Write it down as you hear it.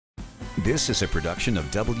This is a production of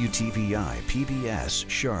WTVI PBS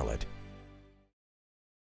Charlotte.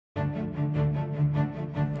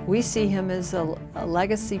 We see him as a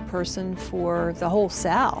legacy person for the whole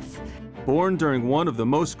South. Born during one of the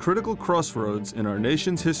most critical crossroads in our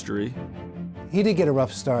nation's history, he did get a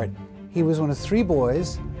rough start. He was one of 3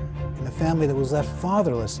 boys in a family that was left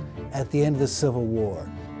fatherless at the end of the Civil War.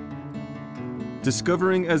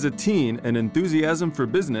 Discovering as a teen an enthusiasm for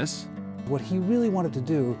business, what he really wanted to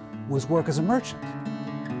do was work as a merchant.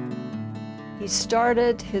 He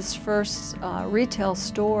started his first retail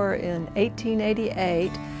store in 1888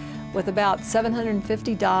 with about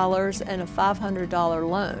 $750 and a $500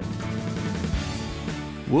 loan.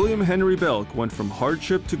 William Henry Belk went from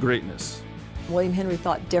hardship to greatness. William Henry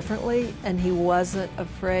thought differently, and he wasn't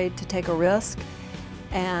afraid to take a risk.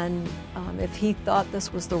 And if he thought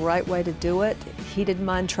this was the right way to do it, he didn't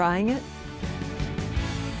mind trying it.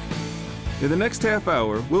 In the next half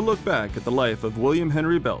hour, we'll look back at the life of William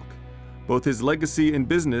Henry Belk, both his legacy in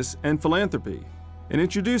business and philanthropy, and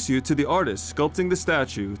introduce you to the artist sculpting the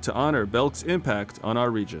statue to honor Belk's impact on our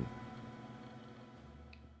region.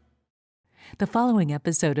 The following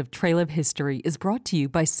episode of Trail of History is brought to you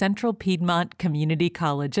by Central Piedmont Community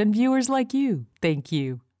College and viewers like you. Thank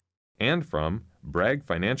you. And from Bragg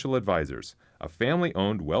Financial Advisors, a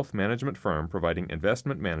family-owned wealth management firm providing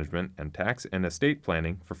investment management and tax and estate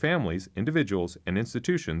planning for families, individuals, and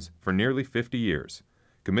institutions for nearly 50 years.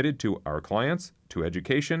 Committed to our clients, to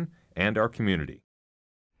education, and our community.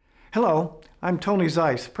 Hello, I'm Tony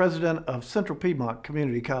Zeiss, president of Central Piedmont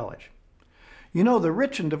Community College. You know, the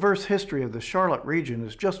rich and diverse history of the Charlotte region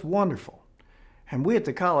is just wonderful, and we at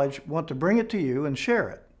the college want to bring it to you and share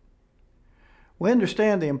it. We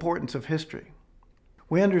understand the importance of history.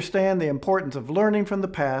 We understand the importance of learning from the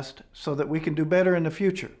past so that we can do better in the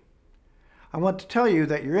future. I want to tell you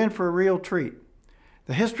that you're in for a real treat.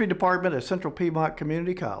 The History Department at Central Piedmont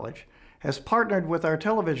Community College has partnered with our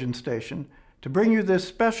television station to bring you this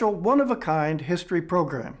special, one-of-a-kind history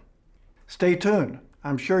program. Stay tuned.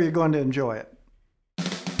 I'm sure you're going to enjoy it.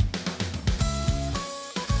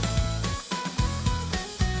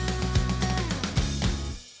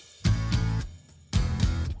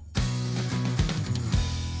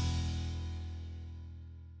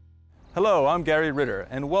 Hello, I'm Gary Ritter,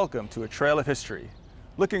 and welcome to A Trail of History.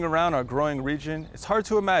 Looking around our growing region, it's hard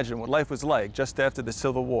to imagine what life was like just after the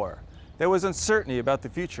Civil War. There was uncertainty about the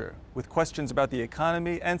future, with questions about the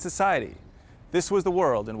economy and society. This was the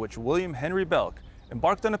world in which William Henry Belk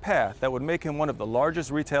embarked on a path that would make him one of the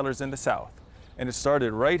largest retailers in the South, and it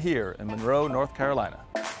started right here in Monroe, North Carolina.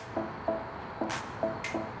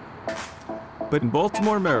 But in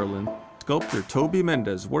Baltimore, Maryland, sculptor Toby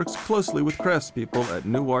Mendez works closely with craftspeople at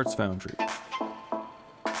New Arts Foundry.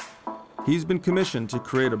 He's been commissioned to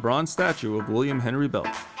create a bronze statue of William Henry Belk.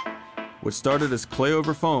 What started as clay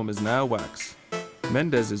over foam is now wax.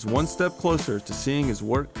 Mendez is one step closer to seeing his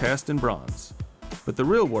work cast in bronze. But the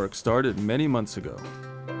real work started many months ago.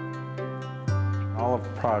 All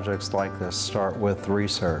of projects like this start with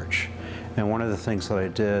research. And one of the things that I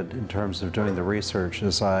did in terms of doing the research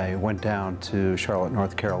is I went down to Charlotte,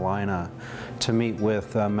 North Carolina to meet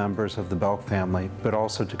with members of the Belk family, but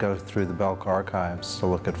also to go through the Belk archives to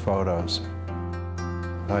look at photos.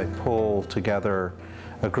 I pull together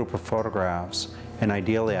a group of photographs, and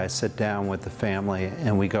ideally I sit down with the family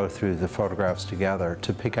and we go through the photographs together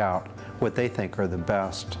to pick out what they think are the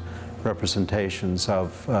best representations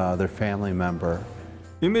of their family member.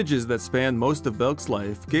 Images that spanned most of Belk's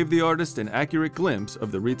life gave the artist an accurate glimpse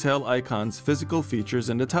of the retail icon's physical features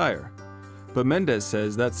and attire. But Mendez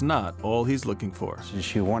says that's not all he's looking for.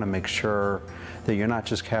 You want to make sure that you're not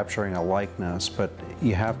just capturing a likeness, but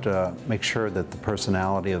you have to make sure that the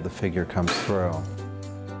personality of the figure comes through.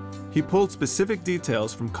 He pulled specific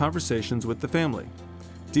details from conversations with the family,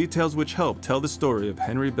 details which help tell the story of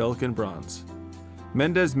Henry Belk in bronze.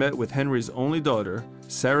 Mendez met with Henry's only daughter,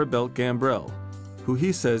 Sarah Belk Gambrell, who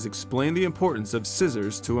he says explained the importance of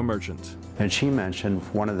scissors to a merchant. And she mentioned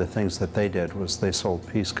one of the things that they did was they sold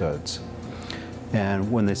piece goods.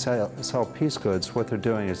 And when they sell piece goods, what they're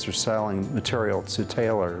doing is they're selling material to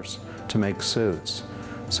tailors to make suits.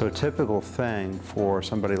 So a typical thing for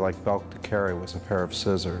somebody like Belk to carry was a pair of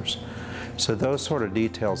scissors. So those sort of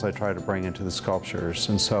details I try to bring into the sculptures.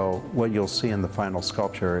 And so what you'll see in the final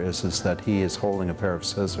sculpture is that he is holding a pair of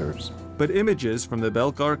scissors. But images from the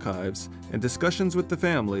Belk archives and discussions with the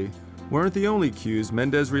family weren't the only cues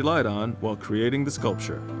Mendez relied on while creating the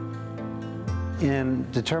sculpture. In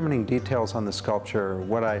determining details on the sculpture,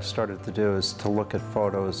 what I started to do is to look at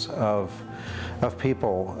photos of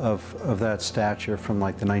people of that stature from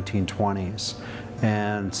like the 1920s.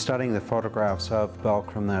 And studying the photographs of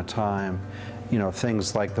Belk from that time, you know,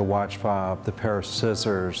 things like the watch fob, the pair of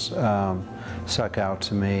scissors stuck out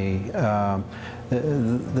to me.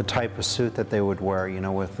 The type of suit that they would wear, you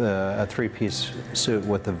know, with a three-piece suit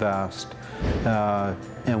with the vest.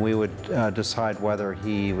 And we would decide whether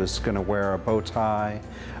he was going to wear a bow tie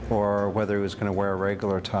or whether he was going to wear a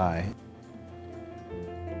regular tie.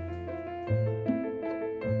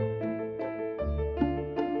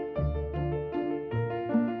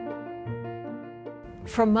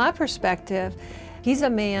 From my perspective, he's a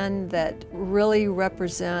man that really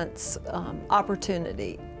represents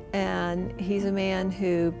opportunity. And he's a man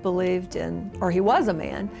who believed in, or he was a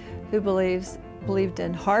man who believed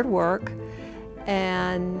in hard work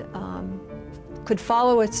and could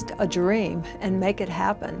follow a dream and make it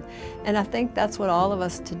happen. And I think that's what all of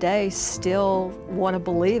us today still want to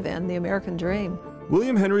believe in, the American dream.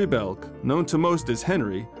 William Henry Belk, known to most as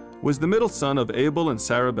Henry, was the middle son of Abel and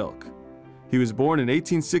Sarah Belk. He was born in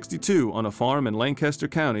 1862 on a farm in Lancaster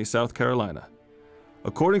County, South Carolina.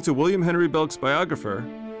 According to William Henry Belk's biographer,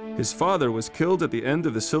 his father was killed at the end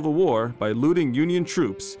of the Civil War by looting Union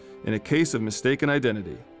troops in a case of mistaken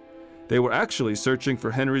identity. They were actually searching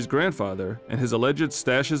for Henry's grandfather and his alleged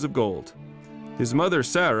stashes of gold. His mother,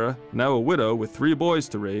 Sarah, now a widow with 3 boys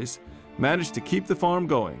to raise, managed to keep the farm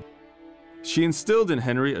going. She instilled in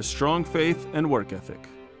Henry a strong faith and work ethic.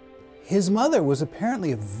 His mother was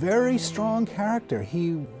apparently a very strong character.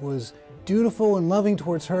 He was dutiful and loving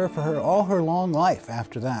towards her for all her long life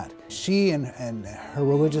after that. She and her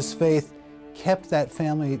religious faith kept that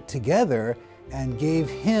family together and gave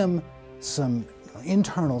him some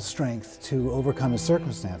internal strength to overcome his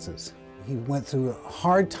circumstances. He went through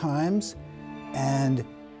hard times and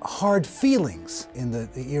hard feelings in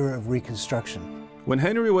the era of Reconstruction. When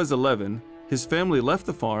Henry was 11, his family left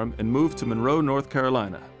the farm and moved to Monroe, North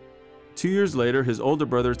Carolina. 2 years later, his older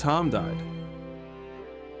brother Tom died.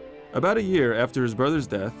 About a year after his brother's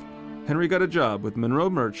death, Henry got a job with Monroe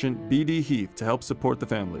merchant B.D. Heath to help support the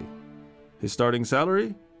family. His starting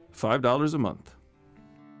salary, $5 a month.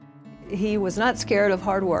 He was not scared of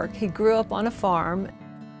hard work. He grew up on a farm.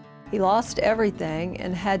 He lost everything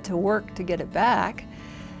and had to work to get it back.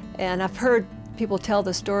 And I've heard people tell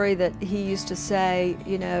the story that he used to say,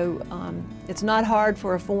 you know, it's not hard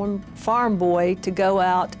for a farm boy to go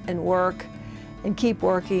out and work and keep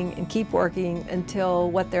working until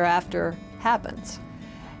what they're after happens.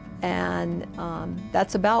 And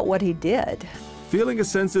that's about what he did. Feeling a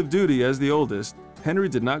sense of duty as the oldest, Henry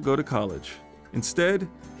did not go to college. Instead,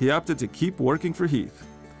 he opted to keep working for Heath.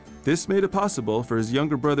 This made it possible for his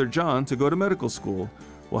younger brother John to go to medical school,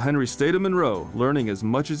 while Henry stayed in Monroe, learning as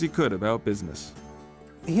much as he could about business.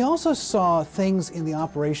 He also saw things in the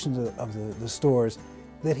operations of the stores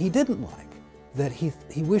that he didn't like, that he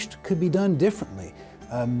wished could be done differently.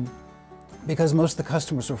 Because most of the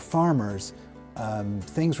customers were farmers,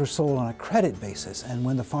 things were sold on a credit basis, and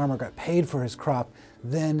when the farmer got paid for his crop,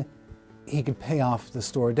 then he could pay off the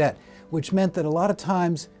store debt, which meant that a lot of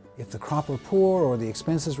times, if the crop were poor or the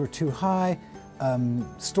expenses were too high,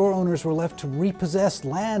 store owners were left to repossess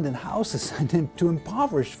land and houses and to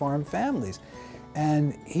impoverish farm families.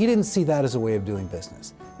 And he didn't see that as a way of doing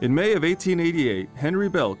business. In May of 1888, Henry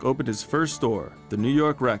Belk opened his first store, the New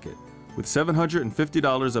York Racket, with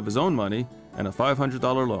 $750 of his own money and a $500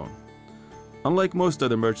 loan. Unlike most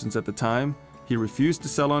other merchants at the time, he refused to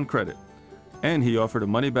sell on credit, and he offered a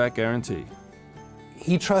money-back guarantee.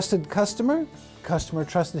 He trusted customer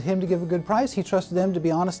trusted him to give a good price. He trusted them to be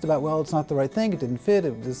honest about, well, it's not the right thing, it didn't fit,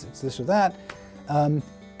 it's this or that.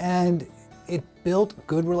 And it built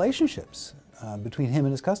good relationships between him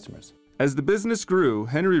and his customers. As the business grew,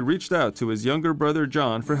 Henry reached out to his younger brother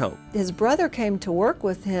John for help. His brother came to work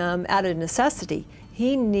with him out of necessity.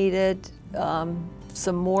 He needed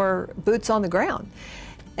some more boots on the ground.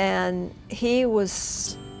 And he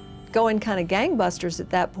was going kind of gangbusters at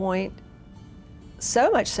that point,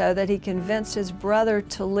 so much so that he convinced his brother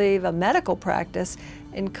to leave a medical practice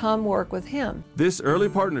and come work with him. This early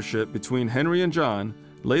partnership between Henry and John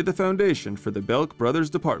laid the foundation for the Belk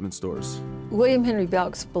Brothers department stores. William Henry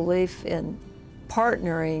Belk's belief in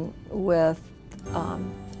partnering with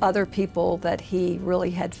other people that he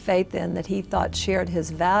really had faith in, that he thought shared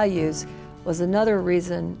his values, was another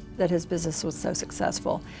reason that his business was so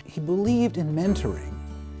successful. He believed in mentoring,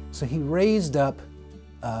 so he raised up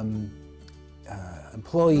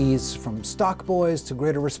employees from stock boys to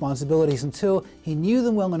greater responsibilities until he knew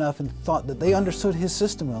them well enough and thought that they understood his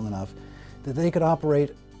system well enough that they could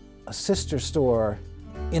operate a sister store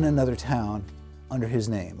in another town under his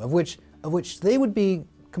name, of which they would be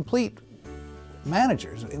complete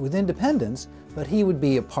managers with independence, but he would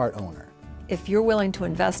be a part owner. if you're willing to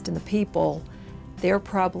invest in the people, they're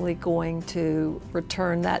probably going to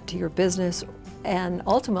return that to your business and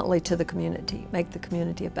ultimately to the community, make the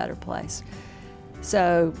community a better place.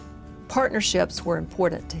 So partnerships were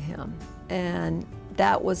important to him, and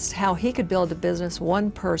that was how he could build a business,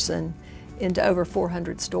 one person, into over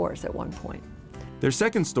 400 stores at one point. Their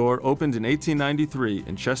second store opened in 1893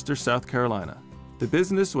 in Chester, South Carolina. The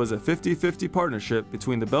business was a 50-50 partnership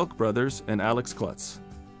between the Belk brothers and Alex Klutz.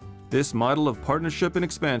 This model of partnership and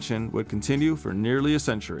expansion would continue for nearly a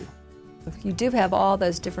century. You do have all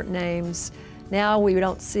those different names. Now we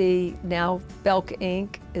don't see, now Belk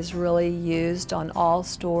Inc. is really used on all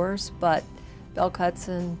stores, but Belk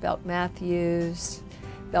Hudson, Belk Matthews,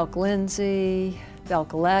 Belk Lindsay,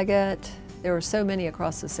 Belk Leggett, there were so many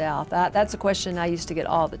across the South. That's a question I used to get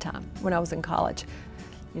all the time when I was in college.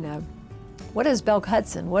 You know, what is Belk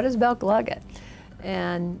Hudson? What is Belk Leggett?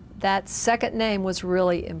 And that second name was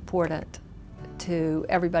really important to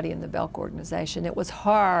everybody in the Belk organization. It was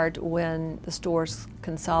hard when the stores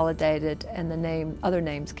consolidated and the other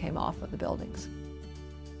names came off of the buildings.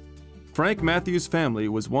 Frank Matthews' family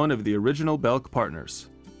was one of the original Belk partners.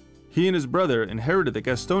 He and his brother inherited the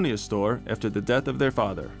Gastonia store after the death of their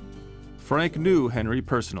father. Frank knew Henry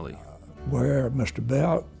personally. Where Mr.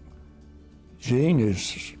 Belk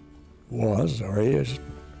genius was or is,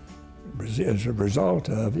 as a result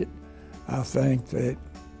of it, I think that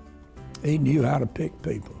he knew how to pick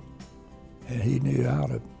people, and he knew how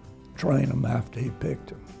to train them after he picked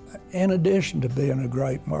them. In addition to being a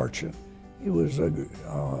great merchant, he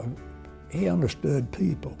understood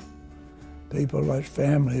people. People whose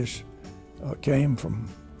families came from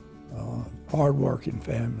hard-working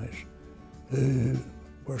families who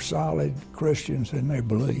were solid Christians in their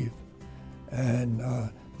belief, and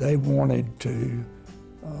they wanted to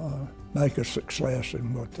make a success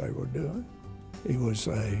in what they were doing. He was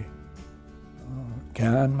a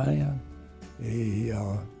kind man. He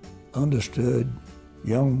understood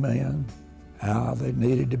young men, how they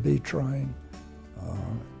needed to be trained.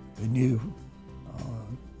 He knew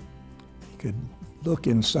he could look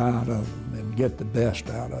inside of them and get the best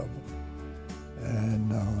out of them.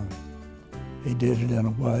 And he did it in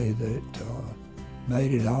a way that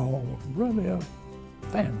made it all really a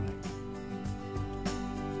family.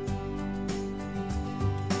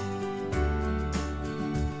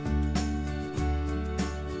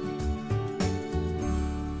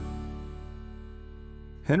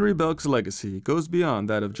 Henry Belk's legacy goes beyond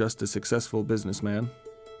that of just a successful businessman.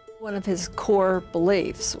 One of his core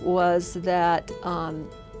beliefs was that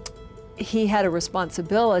he had a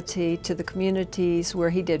responsibility to the communities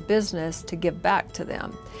where he did business to give back to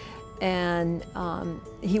them. And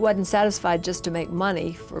he wasn't satisfied just to make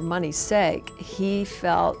money for money's sake. He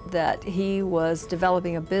felt that he was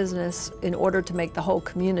developing a business in order to make the whole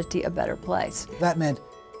community a better place. That meant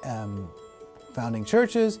founding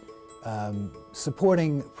churches,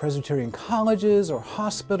 supporting Presbyterian colleges or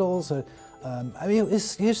hospitals. I mean,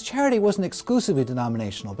 his charity wasn't exclusively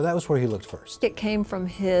denominational, but that was where he looked first. It came from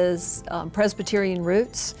his Presbyterian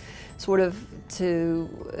roots, sort of to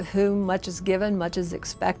whom much is given, much is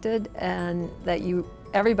expected, and that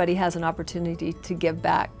everybody has an opportunity to give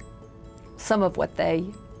back some of what they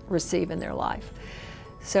receive in their life.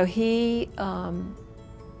 So he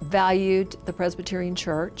valued the Presbyterian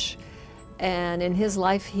Church, and in his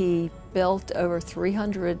life he built over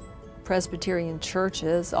 300 Presbyterian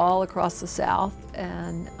churches all across the South,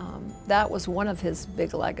 and that was one of his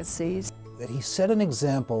big legacies. That he set an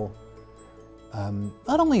example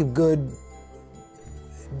not only of good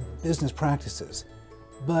business practices,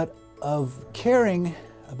 but of caring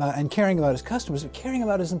about his customers, but caring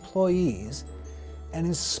about his employees, and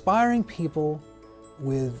inspiring people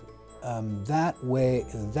with that way,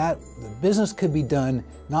 that the business could be done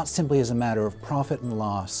not simply as a matter of profit and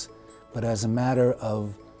loss, but as a matter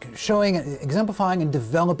of showing, exemplifying, and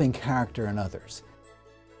developing character in others.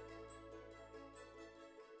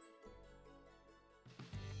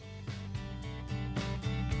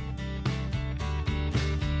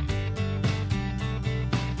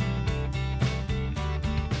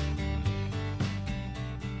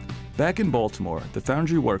 Back in Baltimore, the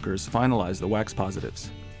foundry workers finalized the wax positives.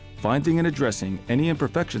 Finding and addressing any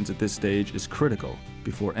imperfections at this stage is critical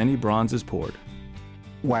before any bronze is poured.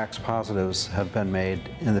 Wax positives have been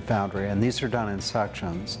made in the foundry, and these are done in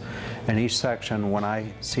sections. And each section, when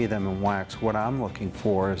I see them in wax, what I'm looking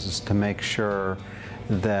for is to make sure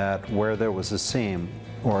that where there was a seam,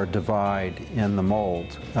 or divide in the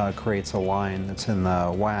mold creates a line that's in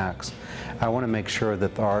the wax. I want to make sure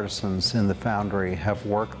that the artisans in the foundry have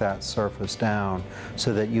worked that surface down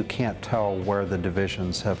so that you can't tell where the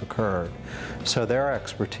divisions have occurred. So their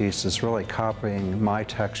expertise is really copying my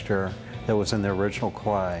texture that was in the original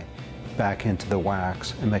clay back into the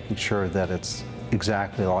wax and making sure that it's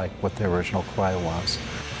exactly like what the original clay was.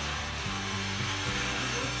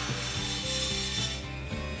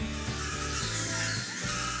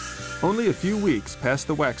 Only a few weeks past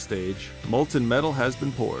the wax stage, molten metal has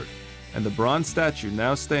been poured, and the bronze statue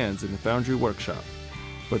now stands in the foundry workshop.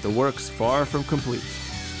 But the work's far from complete.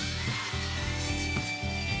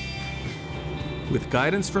 With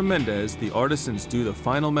guidance from Mendez, the artisans do the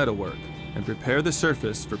final metalwork and prepare the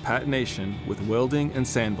surface for patination with welding and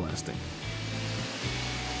sandblasting.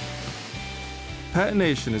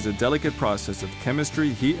 Patination is a delicate process of chemistry,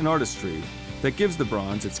 heat, and artistry that gives the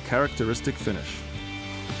bronze its characteristic finish.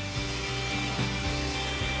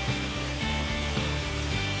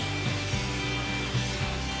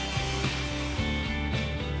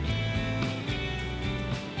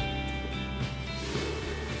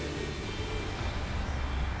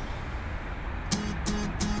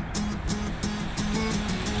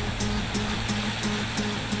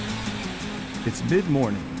 It's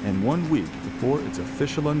mid-morning and 1 week before its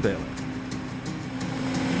official unveiling.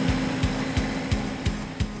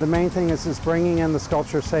 The main thing is bringing in the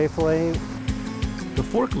sculpture safely. The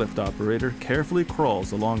forklift operator carefully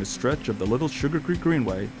crawls along a stretch of the Little Sugar Creek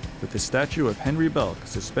Greenway with the statue of Henry Belk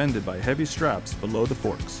suspended by heavy straps below the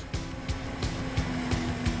forks.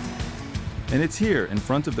 And it's here in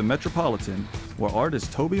front of the Metropolitan where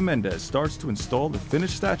artist Toby Mendez starts to install the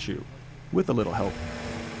finished statue with a little help.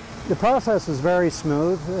 The process is very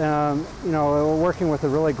smooth. You know, we're working with a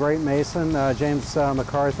really great mason, James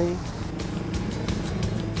McCarthy.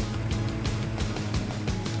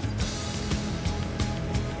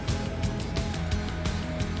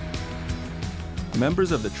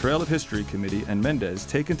 Members of the Trail of History Committee and Mendez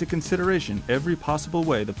take into consideration every possible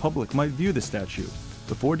way the public might view the statue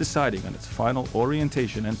before deciding on its final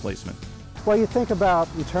orientation and placement. Well, you think about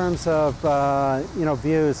in terms of you know,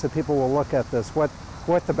 views that people will look at this, what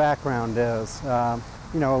the background is.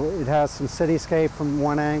 You know, it has some cityscape from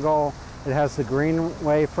one angle, it has the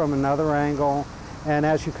greenway from another angle, and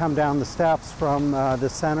as you come down the steps from the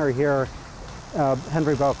center here,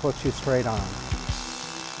 Henry Belk looks you straight on.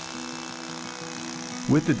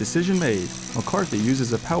 With the decision made, McCarthy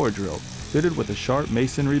uses a power drill fitted with a sharp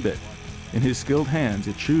masonry bit. In his skilled hands,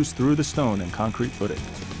 it chews through the stone and concrete footing.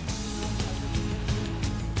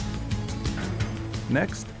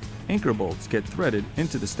 Next, anchor bolts get threaded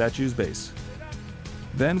into the statue's base.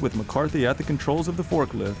 Then, with McCarthy at the controls of the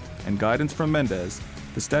forklift and guidance from Mendez,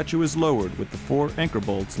 the statue is lowered with the 4 anchor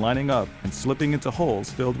bolts lining up and slipping into holes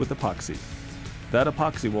filled with epoxy. That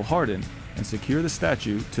epoxy will harden and secure the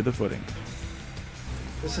statue to the footing.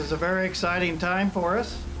 This is a very exciting time for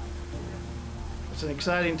us. It's an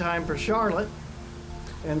exciting time for Charlotte,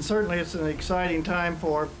 and certainly it's an exciting time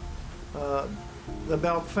for the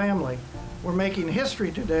Belk family. We're making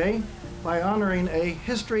history today by honoring a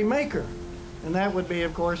history maker, and that would be,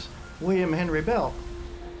 of course, William Henry Belk.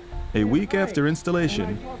 A week after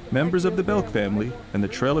installation, members of the Belk family and the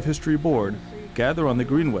Trail of History Board gather on the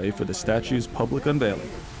Greenway for the statue's public unveiling.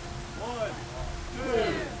 1,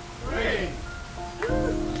 2,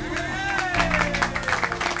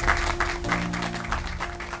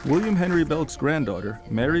 3. William Henry Belk's granddaughter,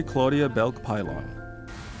 Mary Claudia Belk Pylon.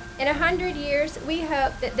 In 100 years, we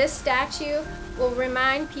hope that this statue will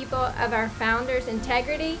remind people of our founders'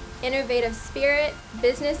 integrity, innovative spirit,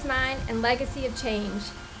 business mind, and legacy of change.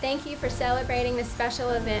 Thank you for celebrating this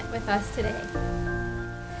special event with us today.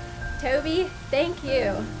 Toby, thank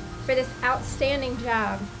you for this outstanding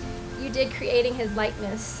job you did creating his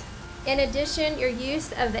likeness. In addition, your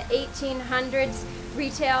use of the 1800s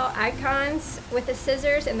retail icons with the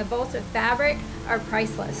scissors and the bolts of fabric are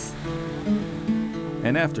priceless.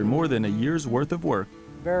 And after more than a year's worth of work,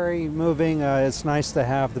 Very moving. It's nice to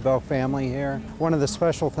have the Belk family here. One of the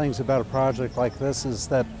special things about a project like this is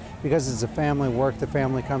that because it's a family work, the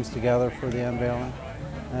family comes together for the unveiling.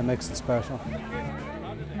 That makes it special.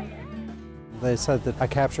 They said that I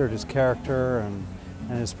captured his character and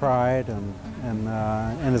his pride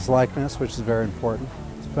and his likeness, which is very important.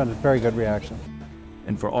 It's been a very good reaction.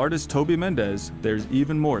 And for artist Toby Mendez, there's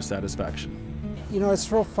even more satisfaction. You know,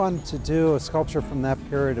 it's real fun to do a sculpture from that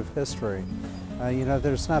period of history. You know,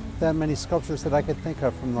 there's not that many sculptures that I could think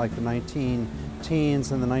of from like the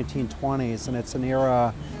 19-teens and the 1920s, and it's an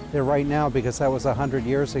era that right now, because that was 100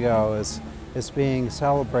 years ago, is being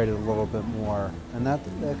celebrated a little bit more, and that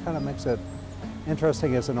kind of makes it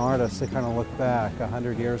interesting as an artist to kind of look back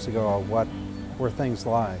 100 years ago at what were things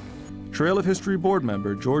like. Trail of History board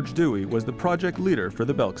member George Dewey was the project leader for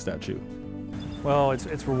the Belk statue. Well,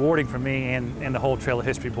 it's rewarding for me and the whole Trail of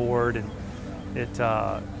History board, and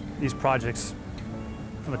these projects,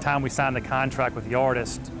 from the time we signed the contract with the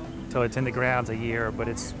artist till it's in the grounds a year, but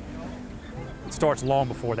it starts long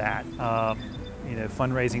before that. You know,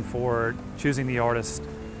 fundraising for it, choosing the artist,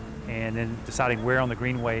 and then deciding where on the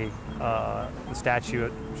Greenway the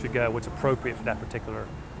statue should go, what's appropriate for that particular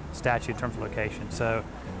statue in terms of location. So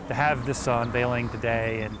to have this unveiling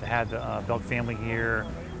today and to have the Belk family here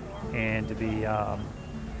and to be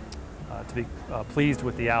pleased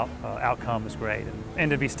with the outcome is great.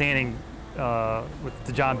 And to be standing with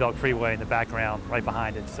the John Belk Freeway in the background right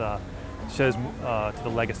behind it shows to the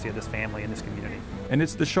legacy of this family and this community. And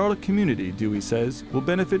it's the Charlotte community, Dewey says, will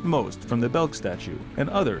benefit most from the Belk statue and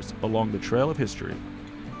others along the Trail of History.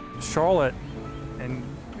 Charlotte, and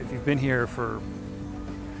if you've been here for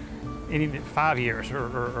 5 years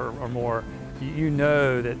or more, you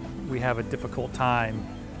know that we have a difficult time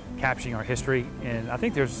capturing our history. And I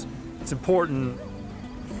think it's important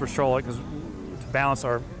for Charlotte to balance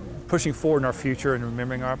our pushing forward in our future and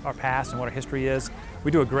remembering our past and what our history is.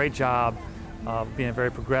 We do a great job of being a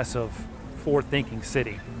very progressive, forward-thinking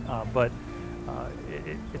city, but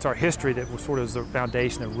it's our history that was sort of the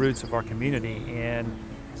foundation, the roots of our community, and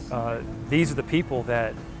these are the people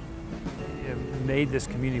that made this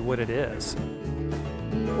community what it is.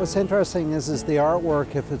 What's interesting is the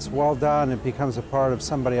artwork, if it's well done, it becomes a part of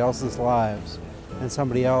somebody else's lives, and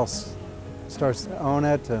somebody else starts to own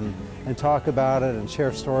it and talk about it and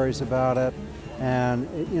share stories about it. And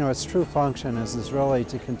you know, its true function is really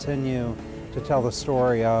to continue to tell the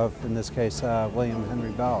story of, in this case, William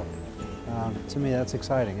Henry Belk. To me, that's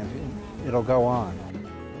exciting, and it'll go on.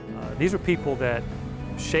 These are people that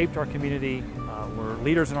shaped our community, were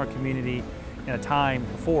leaders in our community in a time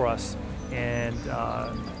before us, and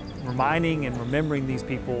reminding and remembering these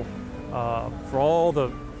people for all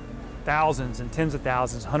the thousands and tens of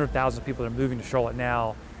thousands, 100,000 of people that are moving to Charlotte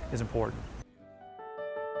now is important.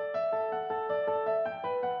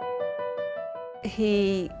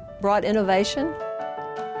 He brought innovation,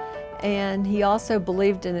 and he also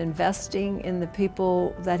believed in investing in the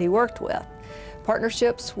people that he worked with.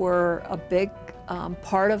 Partnerships were a big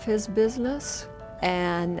part of his business,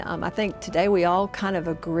 and I think today we all kind of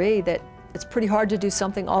agree that it's pretty hard to do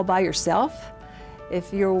something all by yourself.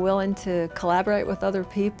 If you're willing to collaborate with other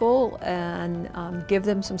people and give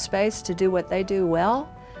them some space to do what they do well,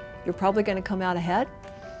 you're probably going to come out ahead,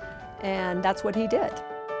 and that's what he did.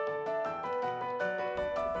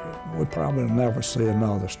 We'll probably never see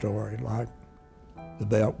another story like the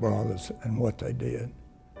Belk brothers and what they did.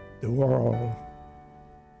 The world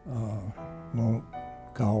won't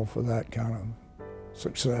call for that kind of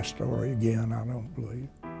success story again, I don't believe.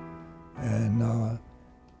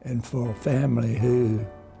 And for a family who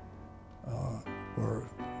were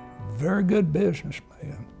very good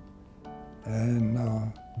businessmen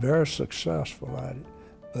and very successful at it,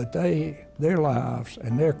 but their lives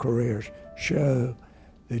and their careers show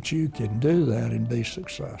that you can do that and be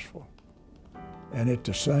successful, and at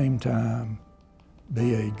the same time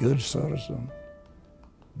be a good citizen,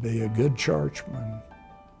 be a good churchman,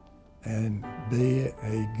 and be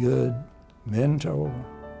a good mentor,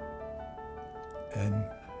 and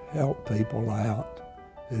help people out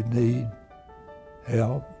who need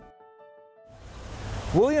help.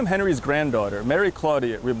 William Henry's granddaughter, Mary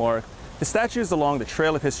Claudia, remarked, "The statues along the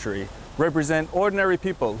Trail of History represent ordinary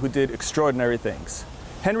people who did extraordinary things."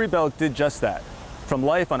 Henry Belk did just that. From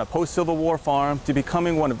life on a post-Civil War farm to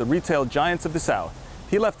becoming one of the retail giants of the South,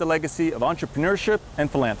 he left a legacy of entrepreneurship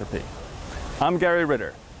and philanthropy. I'm Gary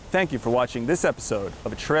Ritter. Thank you for watching this episode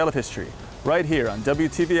of A Trail of History, right here on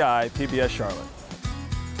WTVI PBS Charlotte.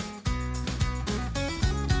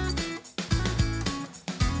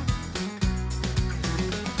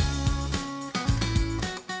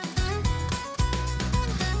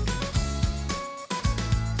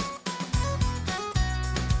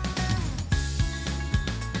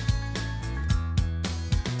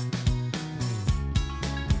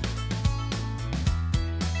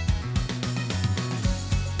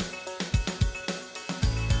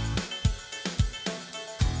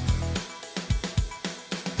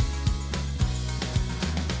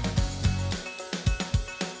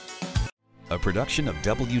 A production of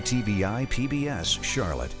WTVI PBS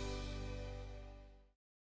Charlotte.